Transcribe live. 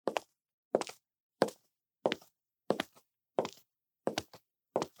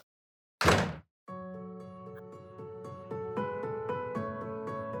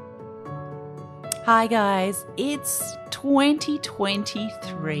Hi guys, it's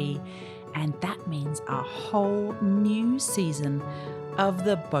 2023 and that means a whole new season of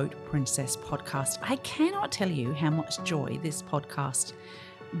the Boat Princess podcast. I cannot tell you how much joy this podcast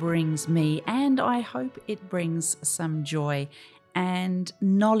brings me, and I hope it brings some joy and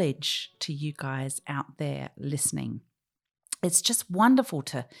knowledge to you guys out there listening. It's just wonderful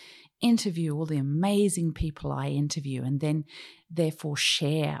to interview all the amazing people I interview and then therefore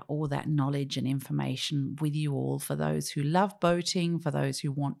share all that knowledge and information with you all, for those who love boating, for those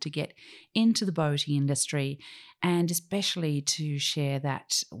who want to get into the boating industry, and especially to share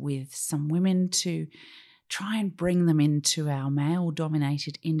that with some women to try and bring them into our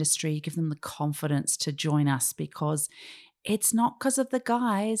male-dominated industry, give them the confidence to join us, because it's not because of the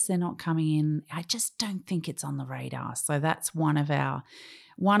guys, they're not coming in. I just don't think it's on the radar. So that's one of our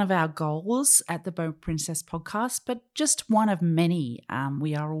goals at the Boat Princess podcast, but just one of many.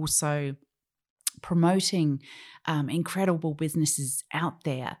 We are also promoting incredible businesses out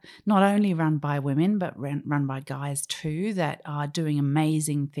there, not only run by women, but run by guys too, that are doing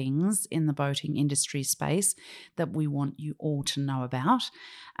amazing things in the boating industry space that we want you all to know about.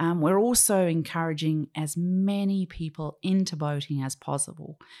 We're also encouraging as many people into boating as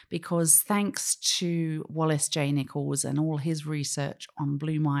possible, because thanks to Wallace J. Nichols and all his research on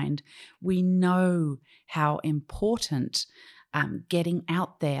Blue Mind, we know how important getting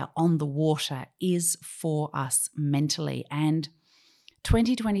out there on the water is for us mentally. And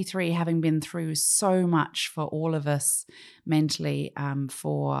 2023, having been through so much for all of us mentally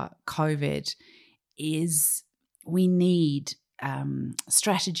for COVID, is we need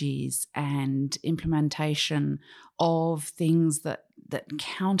strategies and implementation of things that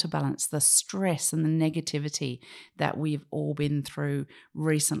counterbalance the stress and the negativity that we've all been through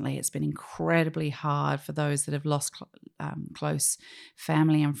recently. It's been incredibly hard for those that have lost close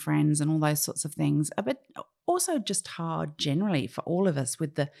family and friends and all those sorts of things, but also just hard generally for all of us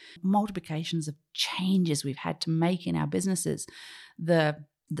with the multiplications of changes we've had to make in our businesses, the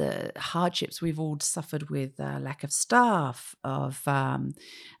hardships we've all suffered with lack of staff, of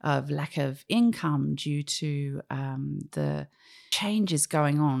lack of income due to the changes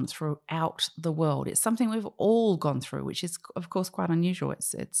going on throughout the world. It's something we've all gone through, which is, of course, quite unusual.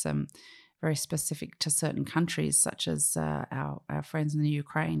 It's very specific to certain countries, such as our friends in the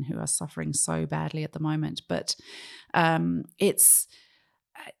Ukraine, who are suffering so badly at the moment. But it's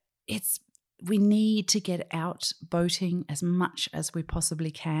we need to get out boating as much as we possibly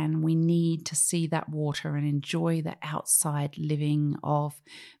can. We need to see that water and enjoy the outside living of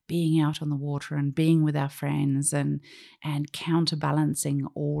being out on the water and being with our friends and counterbalancing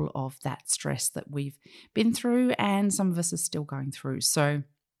all of that stress that we've been through and some of us are still going through. So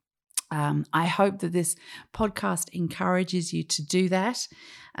I hope that this podcast encourages you to do that.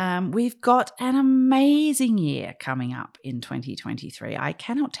 We've got an amazing year coming up in 2023. I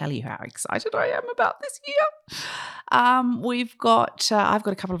cannot tell you how excited I am about this year. I've got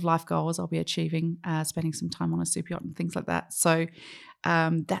a couple of life goals I'll be achieving, spending some time on a super yacht and things like that. So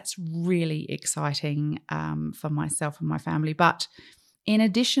that's really exciting for myself and my family. But in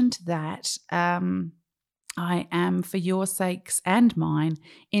addition to that, I am, for your sakes and mine,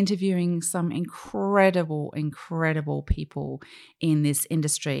 interviewing some incredible people in this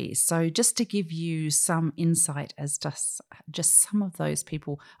industry. So just to give you some insight as to just some of those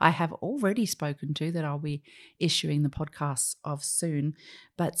people I have already spoken to that I'll be issuing the podcasts of soon,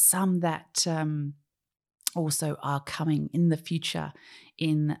 but some that also are coming in the future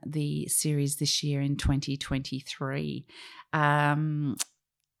in the series this year in 2023.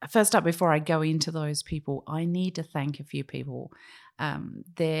 First up, before I go into those people, I need to thank a few people.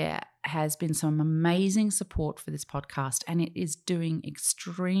 There has been some amazing support for this podcast, and it is doing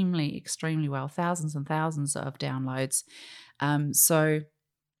extremely well, thousands and thousands of downloads. So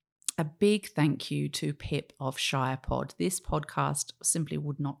a big thank you to Pip of ShirePod. This podcast simply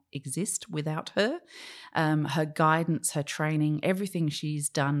would not exist without her. Her guidance, her training, everything she's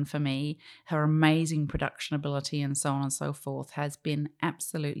done for me, her amazing production ability and so on and so forth has been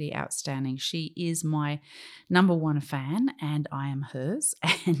absolutely outstanding. She is my number one fan and I am hers.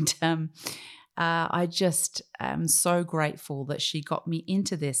 And I just am so grateful that she got me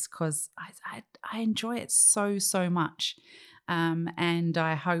into this, because I enjoy it so much. And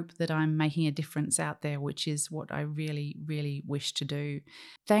I hope that I'm making a difference out there, which is what I really wish to do.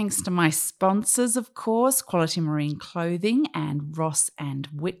 Thanks to my sponsors, of course, Quality Marine Clothing and Ross and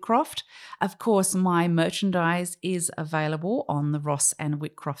Whitcroft. Of course, my merchandise is available on the Ross and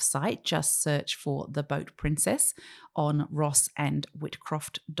Whitcroft site. Just search for The Boat Princess on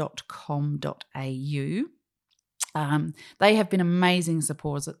rossandwhitcroft.com.au. They have been amazing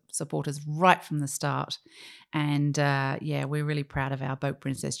supporters right from the start. And we're really proud of our Boat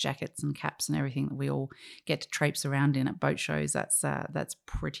Princess jackets and caps and everything that we all get to traipse around in at boat shows. That's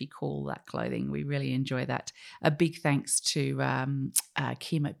pretty cool, that clothing. We really enjoy that. A big thanks to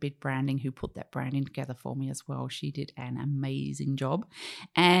Kim at Bid Branding, who put that branding together for me as well. She did an amazing job.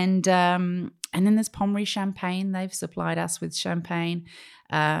 And then there's Pommery Champagne. They've supplied us with champagne.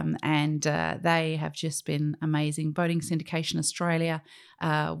 And they have just been amazing. Boating Syndication Australia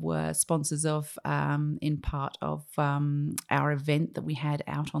were sponsors of, in part of our event that we had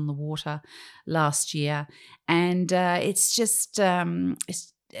out on the water last year. And it's just, I'm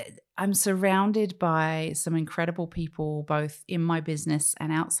surrounded by some incredible people, both in my business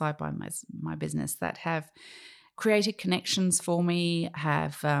and outside by my business, that have created connections for me,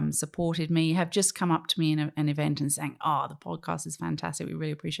 have supported me, have just come up to me in an event and saying, "Oh, the podcast is fantastic. We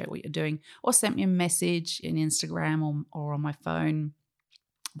really appreciate what you're doing," or sent me a message in Instagram or on my phone.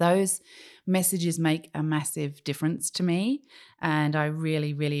 Those messages make a massive difference to me, and I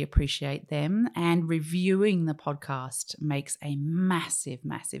really, really appreciate them. And reviewing the podcast makes a massive,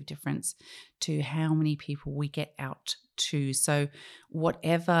 massive difference to how many people we get out to. So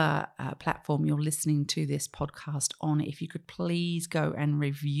whatever platform you're listening to this podcast on, if you could please go and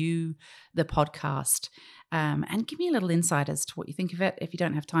review the podcast and give me a little insight as to what you think of it. If you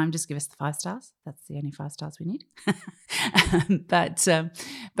don't have time, just give us the 5 stars. That's the only 5 stars we need. But a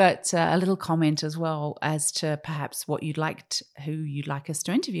little comment as well as to perhaps what you'd like who you'd like us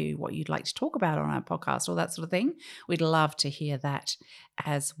to interview, what you'd like to talk about on our podcast, all that sort of thing. We'd love to hear that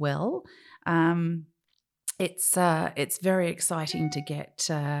as well. It's very exciting to get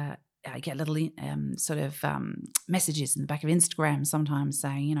I get little messages in the back of Instagram sometimes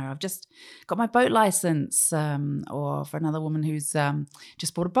saying, I've just got my boat license, or for another woman who's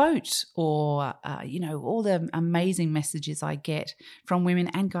just bought a boat, or, all the amazing messages I get from women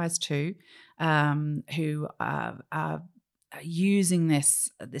and guys too, who are using this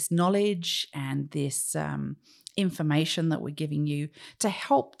knowledge and this information that we're giving you to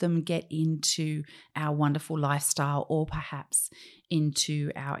help them get into our wonderful lifestyle, or perhaps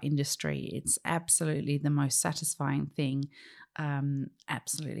into our industry. It's absolutely the most satisfying thing.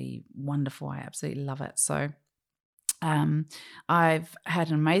 Absolutely wonderful. I absolutely love it. So I've had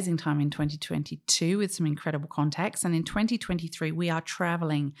an amazing time in 2022 with some incredible contacts, and in 2023 we are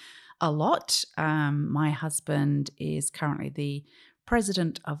traveling a lot. My husband is currently the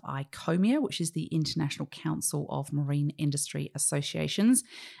president of ICOMIA, which is the International Council of Marine Industry Associations,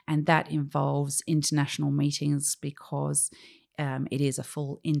 and that involves international meetings because it is a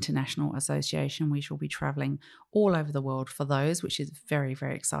full international association. We shall be traveling all over the world for those, which is very,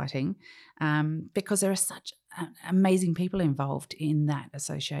 very exciting, because there are such amazing people involved in that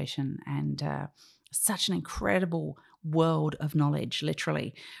association, and such an incredible world of knowledge,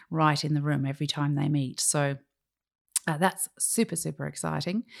 literally right in the room every time they meet. So that's super, super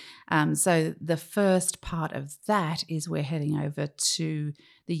exciting. So the first part of that is we're heading over to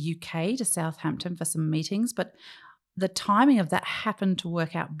the UK, to Southampton, for some meetings. But the timing of that happened to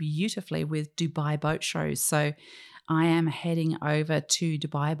work out beautifully with Dubai Boat Show. So I am heading over to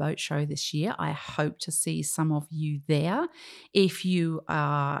Dubai Boat Show this year. I hope to see some of you there. If you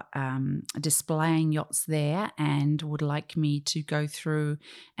are displaying yachts there and would like me to go through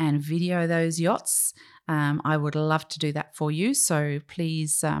and video those yachts, I would love to do that for you. So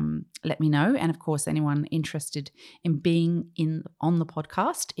please let me know. And of course, anyone interested in being on the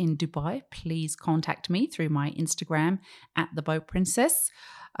podcast in Dubai, please contact me through my Instagram at The Boat Princess,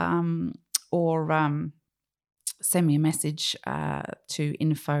 or send me a message to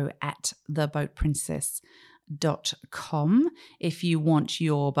info@theboatprincess.com. If you want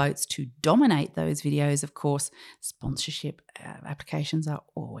your boats to dominate those videos, of course, sponsorship applications are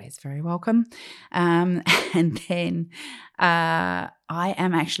always very welcome. And then I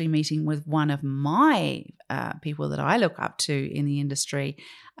am actually meeting with one of my people that I look up to in the industry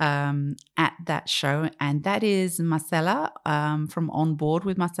at that show, and that is Marcella from On Board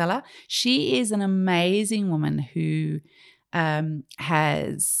with Marcella. She is an amazing woman who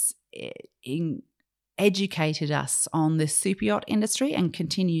has educated us on the super yacht industry and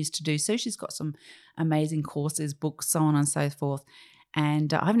continues to do so. She's got some amazing courses, books, so on and so forth.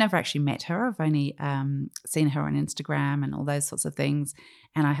 And I've never actually met her. I've only seen her on Instagram and all those sorts of things.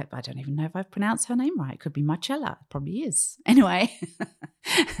 And I don't even know if I've pronounced her name right. It could be Marcella. It probably is. Anyway,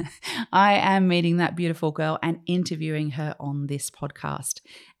 I am meeting that beautiful girl and interviewing her on this podcast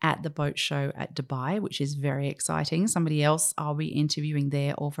at the boat show at Dubai, which is very exciting. Somebody else I'll be interviewing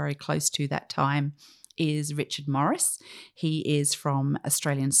there, or very close to that time, is Richard Morris. He is from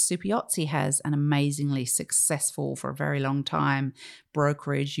Australian Super Yachts. He has an amazingly successful, for a very long time,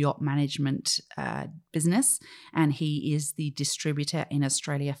 brokerage yacht management business, and he is the distributor in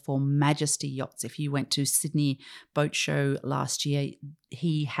Australia for Majesty Yachts. If you went to Sydney Boat Show last year,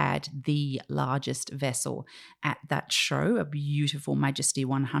 he had the largest vessel at that show, a beautiful Majesty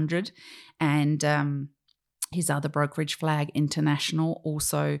 100, and his other brokerage, Flag International,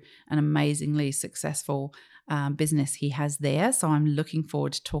 also an amazingly successful business he has there. So I'm looking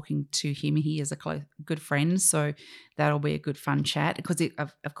forward to talking to him. He is a good friend, so that'll be a good fun chat because,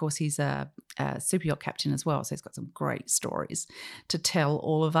 of course, he's a super yacht captain as well. So he's got some great stories to tell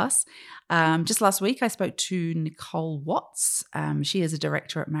all of us. Just last week, I spoke to Nicole Watts. She is a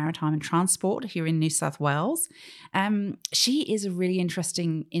director at Maritime and Transport here in New South Wales. She is a really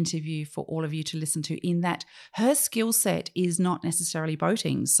interesting interview for all of you to listen to, in that her skill set is not necessarily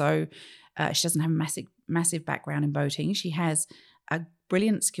boating. So she doesn't have a massive background in boating. She has a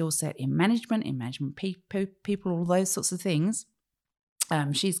brilliant skill set in management people, all those sorts of things.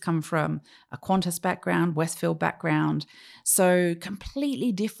 She's come from a Qantas background, Westfield background, so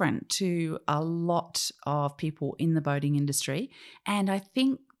completely different to a lot of people in the boating industry. And I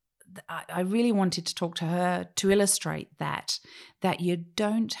think I really wanted to talk to her to illustrate that you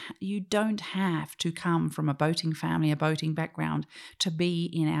don't have to come from a boating family, a boating background to be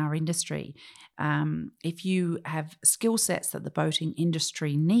in our industry. If you have skill sets that the boating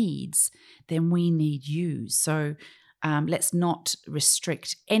industry needs, then we need you. So let's not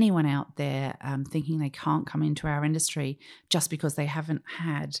restrict anyone out there thinking they can't come into our industry just because they haven't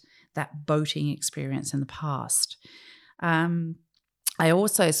had that boating experience in the past. I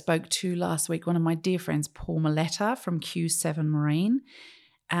also spoke to last week one of my dear friends, Paul Maletta from Q7 Marine.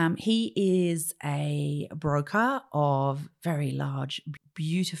 He is a broker of very large,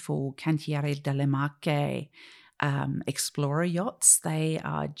 beautiful Cantiere delle Marche Explorer yachts. They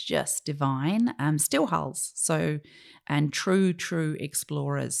are just divine, still hulls, and true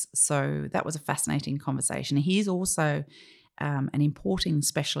explorers. So that was a fascinating conversation. He's also an importing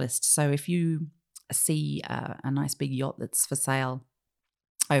specialist. So if you see a nice big yacht that's for sale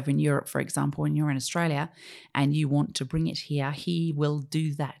over in Europe, for example, and you're in Australia and you want to bring it here, he will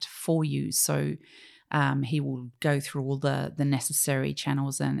do that for you. So he will go through all the necessary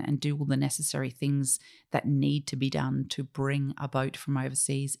channels and do all the necessary things that need to be done to bring a boat from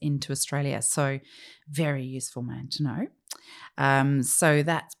overseas into Australia. So very useful man to know. So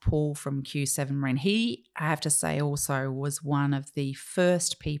that's Paul from Q7 Marine. He, I have to say, also was one of the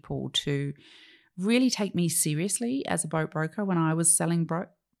first people to really take me seriously as a boat broker when I was selling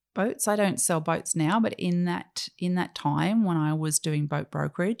boats. I don't sell boats now, but in that time when I was doing boat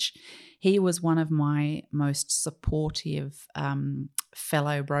brokerage, he was one of my most supportive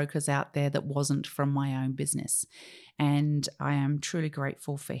fellow brokers out there that wasn't from my own business, and I am truly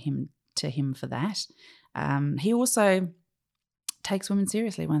grateful for him for that. He also takes women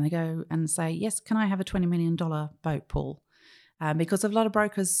seriously when they go and say, "Yes, can I have a $20 million boat, Paul?" Because a lot of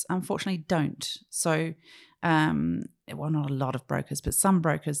brokers, unfortunately, don't. So, well, not a lot of brokers, but some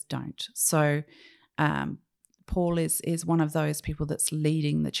brokers don't. So, Paul is one of those people that's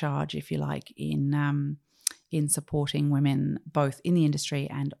leading the charge, if you like, in supporting women both in the industry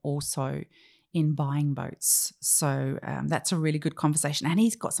and also in buying boats. So that's a really good conversation, and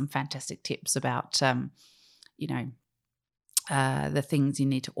he's got some fantastic tips about, the things you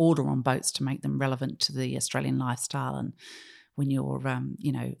need to order on boats to make them relevant to the Australian lifestyle, and when you're,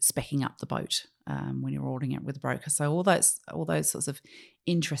 speccing up the boat, when you're ordering it with a broker. So all those sorts of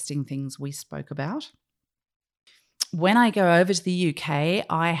interesting things we spoke about. When I go over to the UK,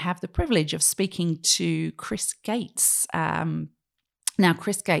 I have the privilege of speaking to Chris Gates. Now,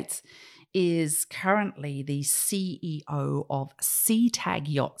 Chris Gates is currently the CEO of Seatag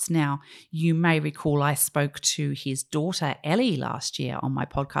Yachts. Now, you may recall I spoke to his daughter Ellie last year on my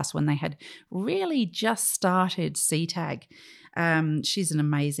podcast when they had really just started Seatag. She's an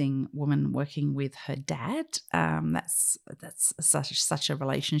amazing woman working with her dad. That's such a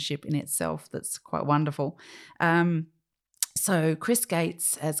relationship in itself that's quite wonderful. So Chris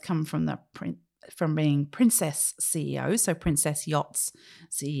Gates has come from being Princess CEO, so Princess Yachts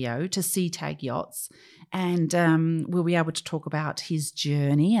CEO, to Seatag Yachts, and we'll be able to talk about his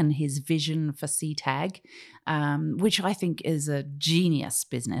journey and his vision for Seatag, which I think is a genius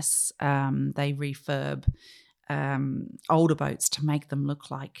business. They refurb older boats to make them look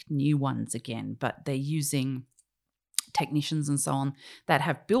like new ones again, but they're using technicians and so on that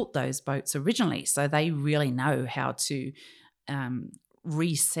have built those boats originally, so they really know how to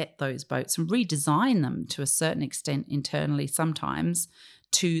reset those boats and redesign them to a certain extent internally, sometimes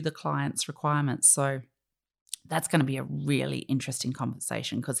to the client's requirements. So That's going to be a really interesting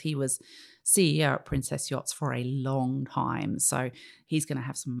conversation because he was CEO at Princess Yachts for a long time. So he's going to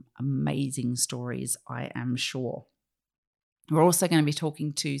have some amazing stories, I am sure. We're also going to be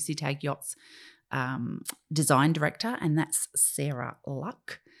talking to Seatag Yachts design director, and that's Sarah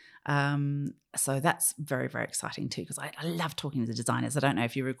Luck. So that's very, very exciting too, because I love talking to the designers. I don't know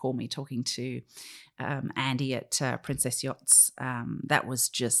if you recall me talking to Andy at Princess Yachts. That was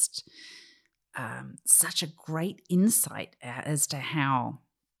just such a great insight as to how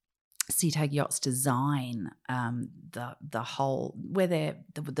Seatag Yachts design the whole, where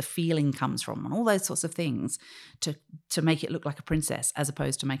the feeling comes from, and all those sorts of things to make it look like a princess, as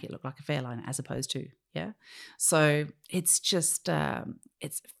opposed to make it look like a Fairliner, as opposed to So it's just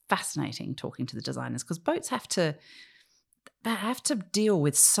it's fascinating talking to the designers, because boats have to deal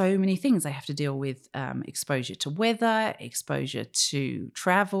with so many things. They have to deal with exposure to weather, exposure to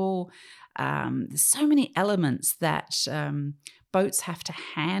travel. There's so many elements that boats have to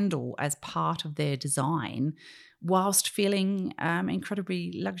handle as part of their design, whilst feeling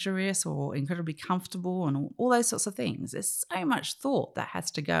incredibly luxurious or incredibly comfortable, and all those sorts of things. There's so much thought that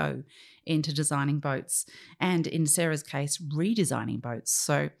has to go into designing boats, and in Sarah's case, redesigning boats.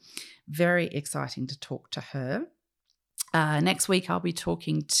 So very exciting to talk to her. Next week, I'll be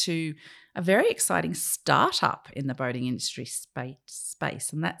talking to a very exciting startup in the boating industry space,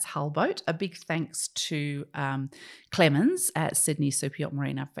 and that's Hullboat. A big thanks to Clemens at Sydney Super Yacht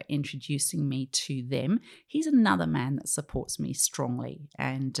Marina for introducing me to them. He's another man that supports me strongly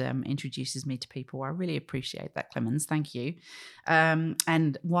and introduces me to people. I really appreciate that, Clemens. Thank you.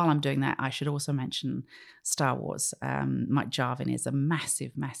 And while I'm doing that, I should also mention Star Wars. Mike Jarvin is a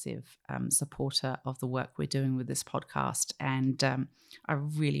massive, massive supporter of the work we're doing with this podcast, and I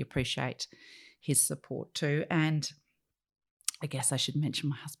really appreciate his support too. And I guess I should mention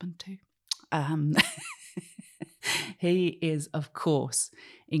my husband too. He is, of course,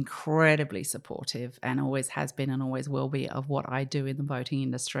 incredibly supportive, and always has been and always will be, of what I do in the boating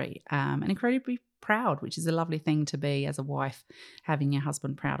industry, and incredibly proud, which is a lovely thing to be as a wife, having your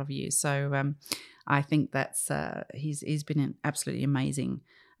husband proud of you. So I think that's he's been absolutely amazing.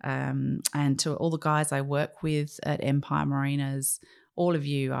 And to all the guys I work with at Empire Marinas, all of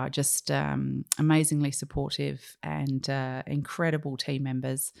you are just amazingly supportive and incredible team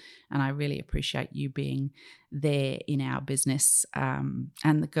members, and I really appreciate you being there in our business, and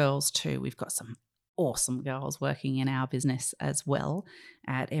the girls too. We've got some awesome girls working in our business as well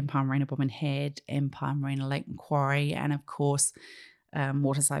at Empire Marina Bobbin Head, Empire Marina Lake Macquarie, and of course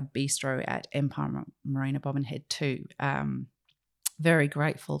Waterside Bistro at Empire Marina Bobbin Head too. Very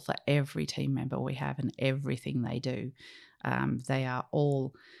grateful for every team member we have and everything they do. They are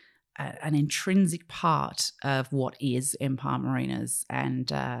all an intrinsic part of what is Empire Marinas, and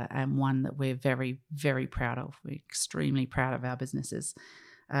one that we're very, very proud of. We're extremely proud of our businesses.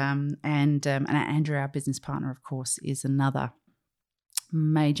 And Andrew, our business partner, of course, is another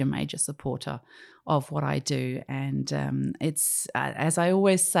major, major supporter of what I do. And it's, as I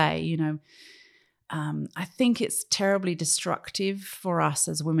always say, I think it's terribly destructive for us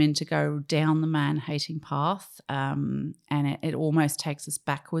as women to go down the man-hating path, and it almost takes us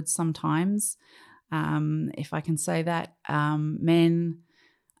backwards sometimes, if I can say that. Men,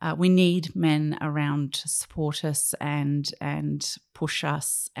 we need men around to support us and push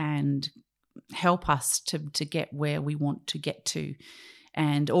us and help us to get where we want to get to.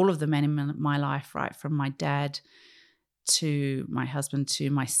 And all of the men in my life, right from my dad to my husband to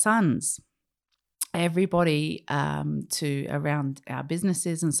my sons, everybody to around our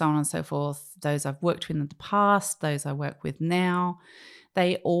businesses and so on and so forth, those I've worked with in the past, those I work with now,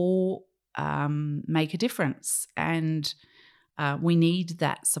 they all make a difference. And we need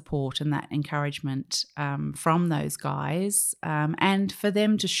that support and that encouragement from those guys, and for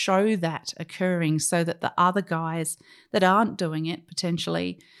them to show that occurring, so that the other guys that aren't doing it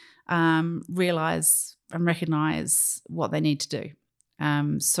potentially realise and recognise what they need to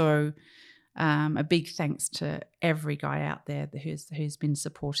do. So a big thanks to every guy out there who's been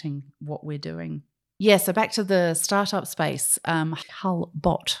supporting what we're doing. Yeah, so back to the startup space,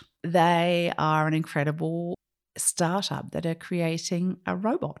 Hullbot. They are an incredible startup that are creating a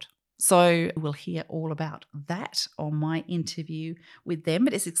robot. So we'll hear all about that on my interview with them.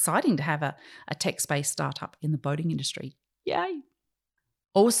 But it's exciting to have a tech-based startup in the boating industry. Yay.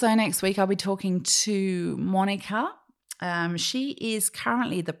 Also next week, I'll be talking to Monica. She is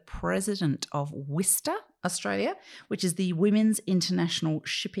currently the president of Wista Australia, which is the Women's International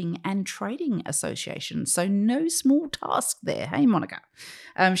Shipping and Trading Association. So no small task there. Hey, Monica.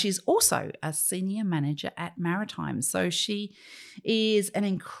 She's also a senior manager at Maritime. So she is an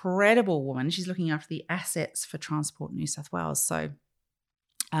incredible woman. She's looking after the assets for Transport New South Wales. So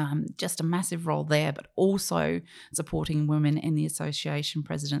just a massive role there, but also supporting women in the association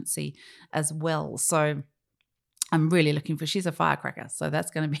presidency as well. So I'm really looking for, she's a firecracker. So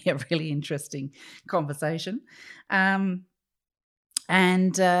that's going to be a really interesting conversation. And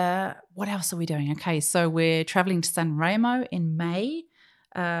what else are we doing? Okay, so we're traveling to San Remo in May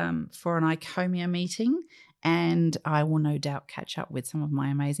for an ICOMIA meeting. And I will no doubt catch up with some of my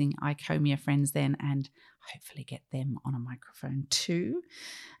amazing ICOMIA friends then and hopefully get them on a microphone too.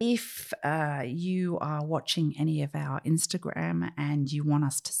 If you are watching any of our Instagram and you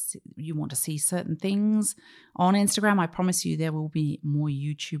want to see certain things on Instagram, I promise you there will be more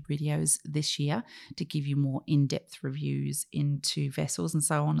YouTube videos this year to give you more in-depth reviews into vessels and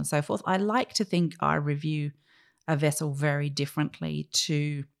so on and so forth. I like to think I review a vessel very differently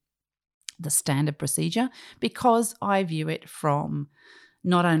to the standard procedure because I view it from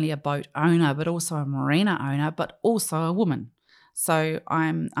not only a boat owner but also a marina owner but also a woman. So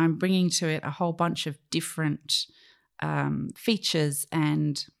I'm bringing to it a whole bunch of different features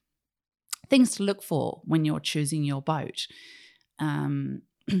and things to look for when you're choosing your boat.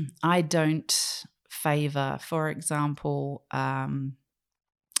 I don't favour, for example,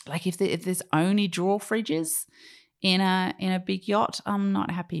 like if there's only drawer fridges in a big yacht, I'm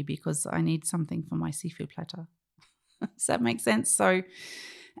not happy because I need something for my seafood platter. Does that make sense? So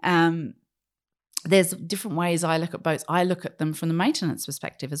there's different ways I look at boats. I look at them from the maintenance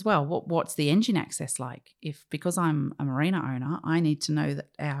perspective as well. What's the engine access like? Because I'm a marina owner, I need to know that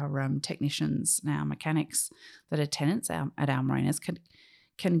our technicians and our mechanics that are tenants at our marinas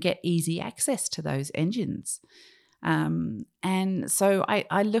can get easy access to those engines. And so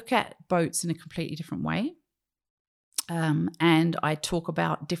I look at boats in a completely different way. And I talk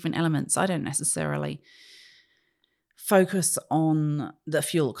about different elements. I don't necessarily focus on the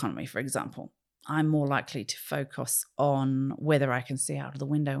fuel economy, for example. I'm more likely to focus on whether I can see out of the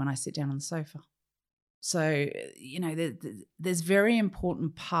window when I sit down on the sofa. So, there's very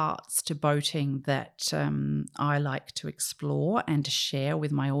important parts to boating that I like to explore and to share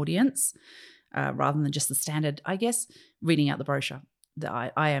with my audience rather than just the standard, I guess, reading out the brochure.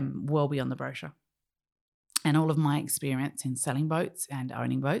 I am well beyond the brochure. And all of my experience in selling boats and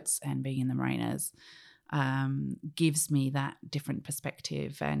owning boats and being in the marinas gives me that different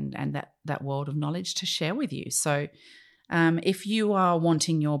perspective and that world of knowledge to share with you. So if you are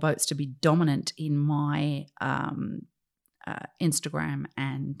wanting your boats to be dominant in my Instagram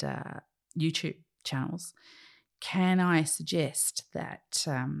and YouTube channels, can I suggest that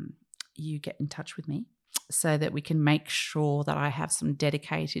you get in touch with me so that we can make sure that I have some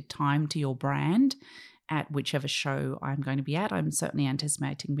dedicated time to your brand at whichever show I'm going to be at. I'm certainly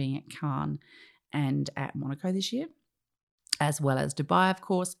anticipating being at Cannes and at Monaco this year, as well as Dubai, of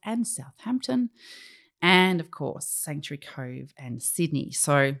course, and Southampton, and, of course, Sanctuary Cove and Sydney.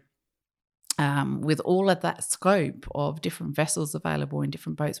 So with all of that scope of different vessels available in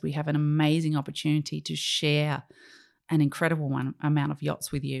different boats, we have an amazing opportunity to share an incredible amount of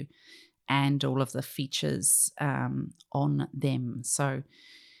yachts with you and all of the features on them. So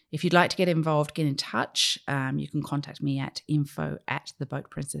if you'd like to get involved, get in touch. You can contact me at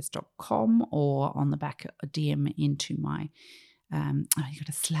info@theboatprincess.com or on the back DM into my, you got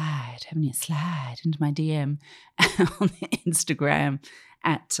to slide, haven't you? Slide into my DM on Instagram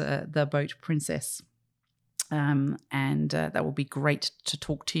at The Boat Princess. And that will be great to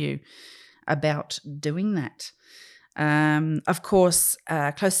talk to you about doing that. Of course,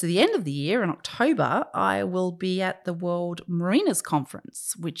 close to the end of the year in October, I will be at the World Marinas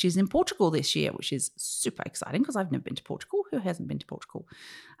Conference, which is in Portugal this year, which is super exciting because I've never been to Portugal. Who hasn't been to Portugal?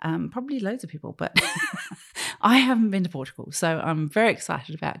 Probably loads of people, but I haven't been to Portugal. So I'm very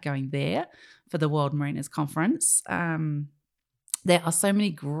excited about going there for the World Marinas Conference. There are so many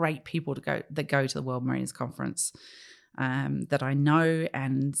great people that go to the World Marinas Conference that I know,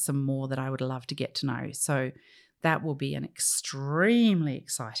 and some more that I would love to get to know. So that will be an extremely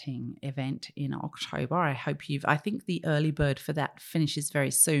exciting event in October. I think the early bird for that finishes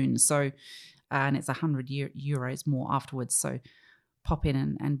very soon. So, and it's €100 more afterwards. So pop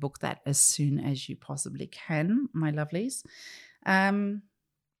in and book that as soon as you possibly can, my lovelies. And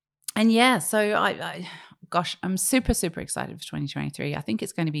yeah, so I'm super, super excited for 2023. I think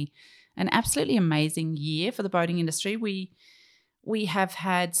it's going to be an absolutely amazing year for the boating industry. We have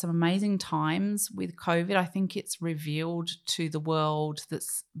had some amazing times with COVID. I think it's revealed to the world that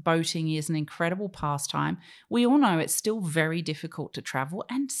boating is an incredible pastime. We all know it's still very difficult to travel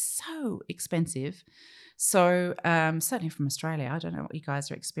and so expensive. So certainly from Australia, I don't know what you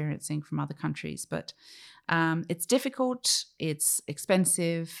guys are experiencing from other countries, but it's difficult, it's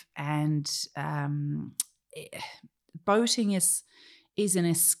expensive, and boating is an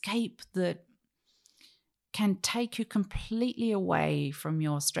escape that can take you completely away from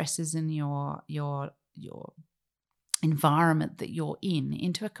your stresses and your environment that you're in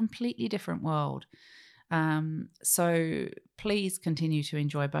into a completely different world. So please continue to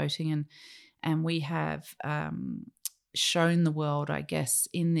enjoy boating, and we have shown the world, I guess,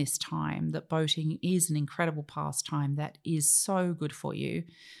 in this time that boating is an incredible pastime that is so good for you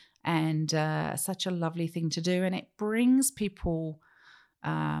and such a lovely thing to do. And it brings people,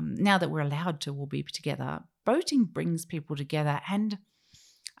 now that we're allowed to all be together, boating brings people together. And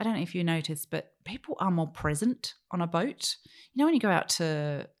I don't know if you notice, but people are more present on a boat. You know, when you go out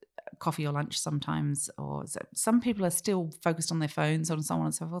to coffee or lunch sometimes, or some people are still focused on their phones and so on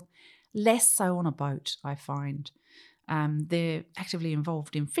and so forth. Less so on a boat, I find. They're actively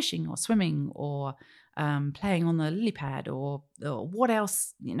involved in fishing or swimming or playing on the lily pad or what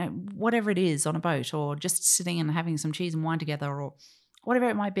else, you know, whatever it is on a boat, or just sitting and having some cheese and wine together or whatever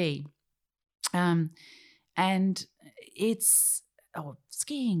it might be. And it's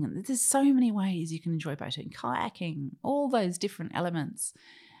skiing. There's so many ways you can enjoy boating, kayaking, all those different elements.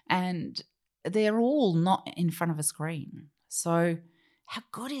 And they're all not in front of a screen. So how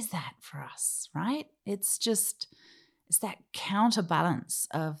good is that for us, right? It's that counterbalance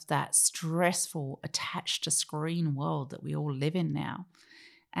of that stressful, attached to screen world that we all live in now.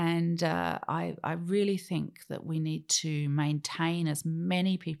 And I really think that we need to maintain as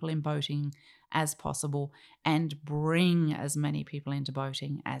many people in boating as possible and bring as many people into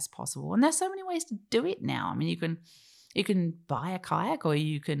boating as possible. And there's so many ways to do it now. I mean, you can buy a kayak, or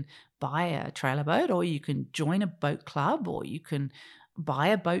you can buy a trailer boat, or you can join a boat club, or you can buy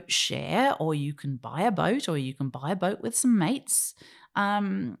a boat share, or you can buy a boat, or you can buy a boat with some mates.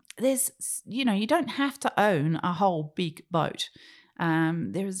 There's, you don't have to own a whole big boat.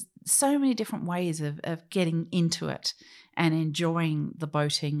 There's so many different ways of getting into it and enjoying the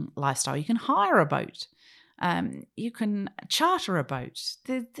boating lifestyle. You can hire a boat. You can charter a boat.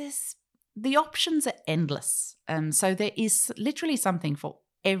 The options are endless. So there is literally something for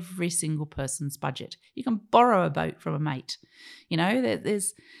every single person's budget. You can borrow a boat from a mate.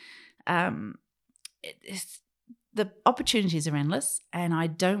 There's the opportunities are endless, and I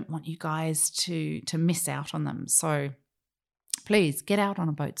don't want you guys to miss out on them. So please get out on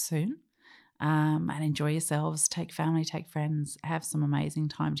a boat soon and enjoy yourselves. Take family, take friends, have some amazing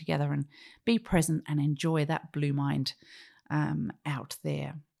time together, and be present and enjoy that blue mind out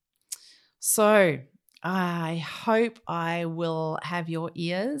there. So I hope I will have your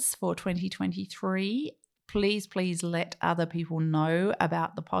ears for 2023. Please let other people know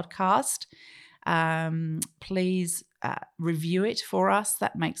about the podcast. Please review it for us.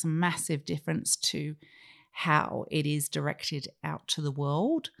 That makes a massive difference to how it is directed out to the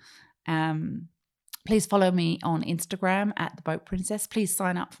world. Please follow me on Instagram at The Boat Princess. Please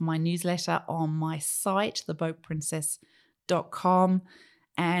sign up for my newsletter on my site, theboatprincess.com.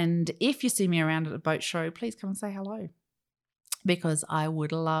 And if you see me around at a boat show, please come and say hello, because I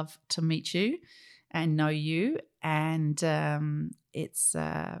would love to meet you and know you. And it's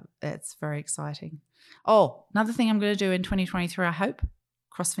very exciting. Oh, another thing I'm going to do in 2023, I hope,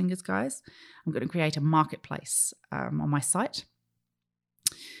 cross fingers, guys, I'm going to create a marketplace on my site,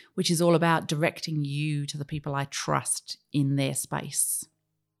 which is all about directing you to the people I trust in their space.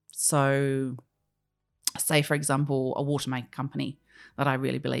 So say, for example, a watermaker company that I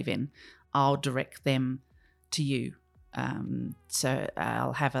really believe in, I'll direct them to you. So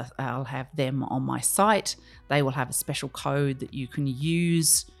I'll have them on my site. They will have a special code that you can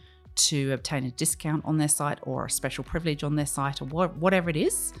use to obtain a discount on their site, or a special privilege on their site, or whatever it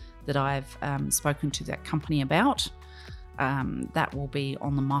is that I've spoken to that company about. That will be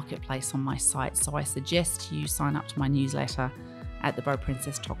on the marketplace on my site. So I suggest you sign up to my newsletter at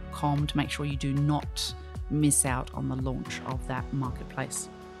theboatprincess.com to make sure you do not miss out on the launch of that marketplace.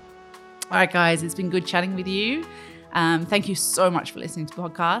 All right, guys, it's been good chatting with you. Thank you so much for listening to the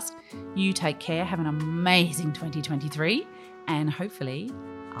podcast. You take care. Have an amazing 2023, and hopefully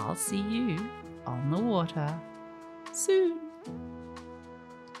I'll see you on the water soon.